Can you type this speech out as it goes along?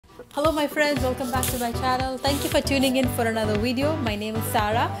Hello my friends, welcome back to my channel. Thank you for tuning in for another video. My name is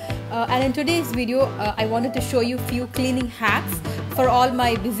Sarah and in today's video I wanted to show you few cleaning hacks for all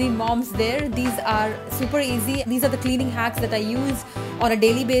my busy moms there. These are super easy. These are the cleaning hacks that I use on a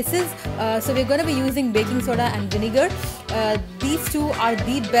daily basis. So we're going to be using baking soda and vinegar. These two are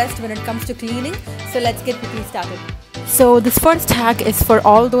the best when it comes to cleaning. So let's get quickly started. So this first hack is for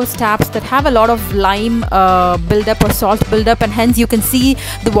all those taps that have a lot of lime buildup or salt buildup, and hence you can see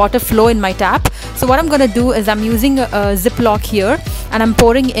the water flow in my tap. So what I'm going to do is I'm using a Ziploc here and I'm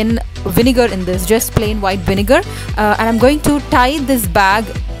pouring in vinegar in this, just plain white vinegar, and I'm going to tie this bag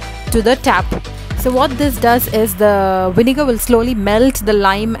to the tap. So what this does is the vinegar will slowly melt the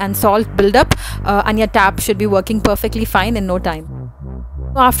lime and salt buildup, and your tap should be working perfectly fine in no time.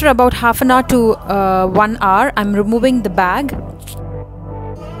 After about half an hour to 1 hour, I'm removing the bag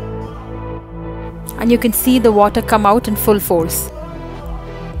and you can see the water come out in full force.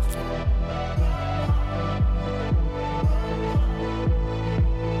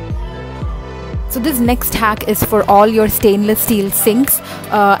 So this next hack is for all your stainless steel sinks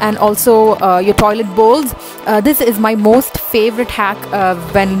and also your toilet bowls. This is my most favorite hack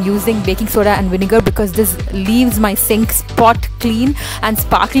when using baking soda and vinegar, because this leaves my sink spot clean and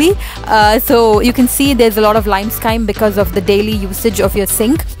sparkly. So you can see there's a lot of lime skime because of the daily usage of your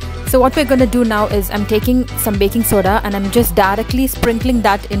sink. So what we're going to do now is I'm taking some baking soda and I'm just directly sprinkling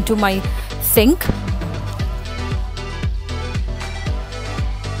that into my sink.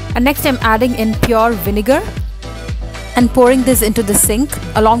 And next I'm adding in pure vinegar and pouring this into the sink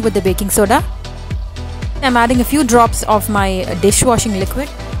along with the baking soda. I'm adding a few drops of my dishwashing liquid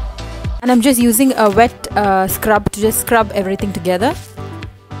and I'm just using a wet scrub to just scrub everything together.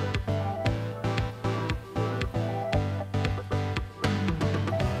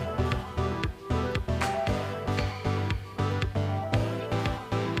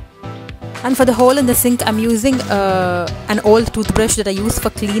 And for the hole in the sink, I'm using an old toothbrush that I use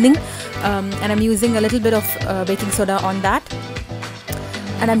for cleaning, and I'm using a little bit of baking soda on that.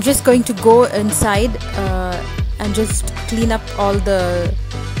 And I'm just going to go inside and just clean up all the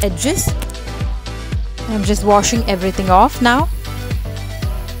edges. I'm just washing everything off now.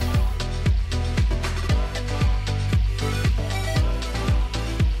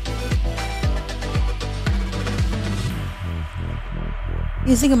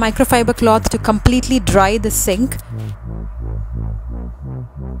 Using a microfiber cloth to completely dry the sink.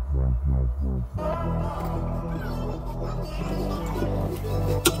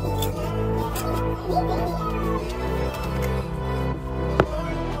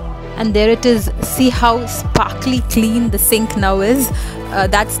 And there it is. See how sparkly clean the sink now is.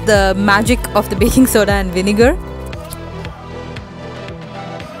 That's the magic of the baking soda and vinegar.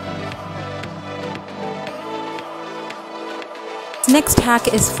 Next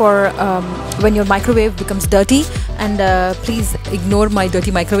hack is for when your microwave becomes dirty, and please ignore my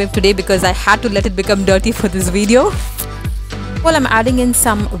dirty microwave today because I had to let it become dirty for this video. Well, I'm adding in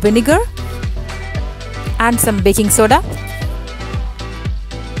some vinegar and some baking soda.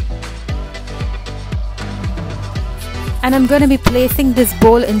 And I'm going to be placing this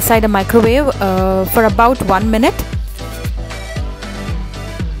bowl inside a microwave for about 1 minute.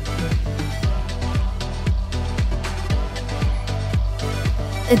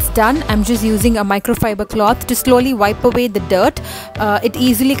 It's done. I'm just using a microfiber cloth to slowly wipe away the dirt. It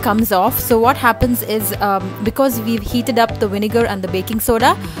easily comes off. So what happens is because we've heated up the vinegar and the baking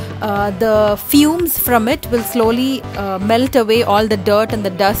soda, the fumes from it will slowly melt away all the dirt and the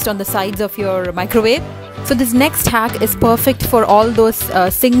dust on the sides of your microwave. So this next hack is perfect for all those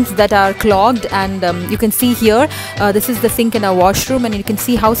sinks that are clogged, and you can see here this is the sink in our washroom and you can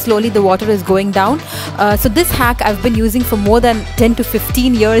see how slowly the water is going down. So this hack I've been using for more than 10 to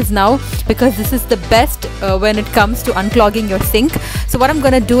 15 years now, because this is the best when it comes to unclogging your sink. So what I'm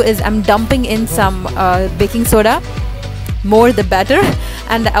gonna do is I'm dumping in some baking soda, more the better,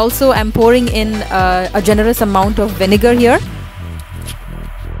 and also I'm pouring in a generous amount of vinegar here.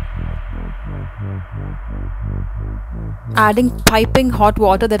 Adding piping hot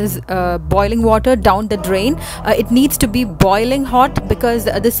water, that is boiling water, down the drain. It needs to be boiling hot because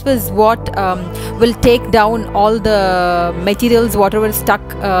this is what will take down all the materials, whatever is stuck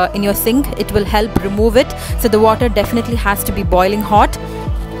in your sink. It will help remove it. So the water definitely has to be boiling hot.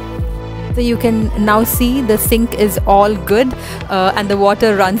 So you can now see the sink is all good and the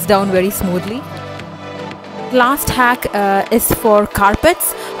water runs down very smoothly. Last hack is for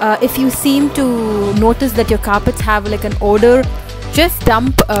carpets. If you seem to notice that your carpets have like an odor just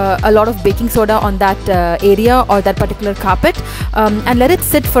dump a lot of baking soda on that area or that particular carpet, and let it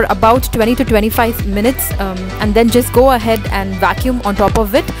sit for about 20 to 25 minutes, and then just go ahead and vacuum on top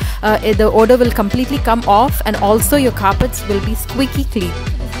of it. The odor will completely come off, and also your carpets will be squeaky clean.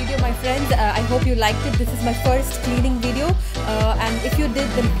 My friends, I hope you liked it. This is my first cleaning video, and if you did,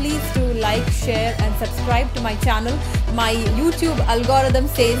 then please do like, share and subscribe to my channel. My YouTube algorithm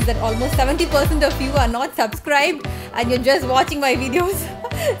says that almost 70% of you are not subscribed and you're just watching my videos.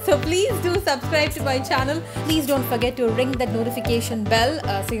 So please do subscribe to my channel. Please don't forget to ring that notification bell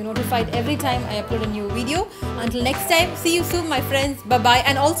so you're notified every time I upload a new video. Until next time, see you soon, my friends. Bye bye.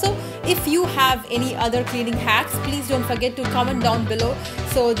 And also, if you have any other cleaning hacks, please don't forget to comment down below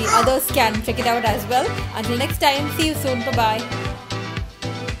so the others can check it out as well. Until next time, see you soon. Bye bye.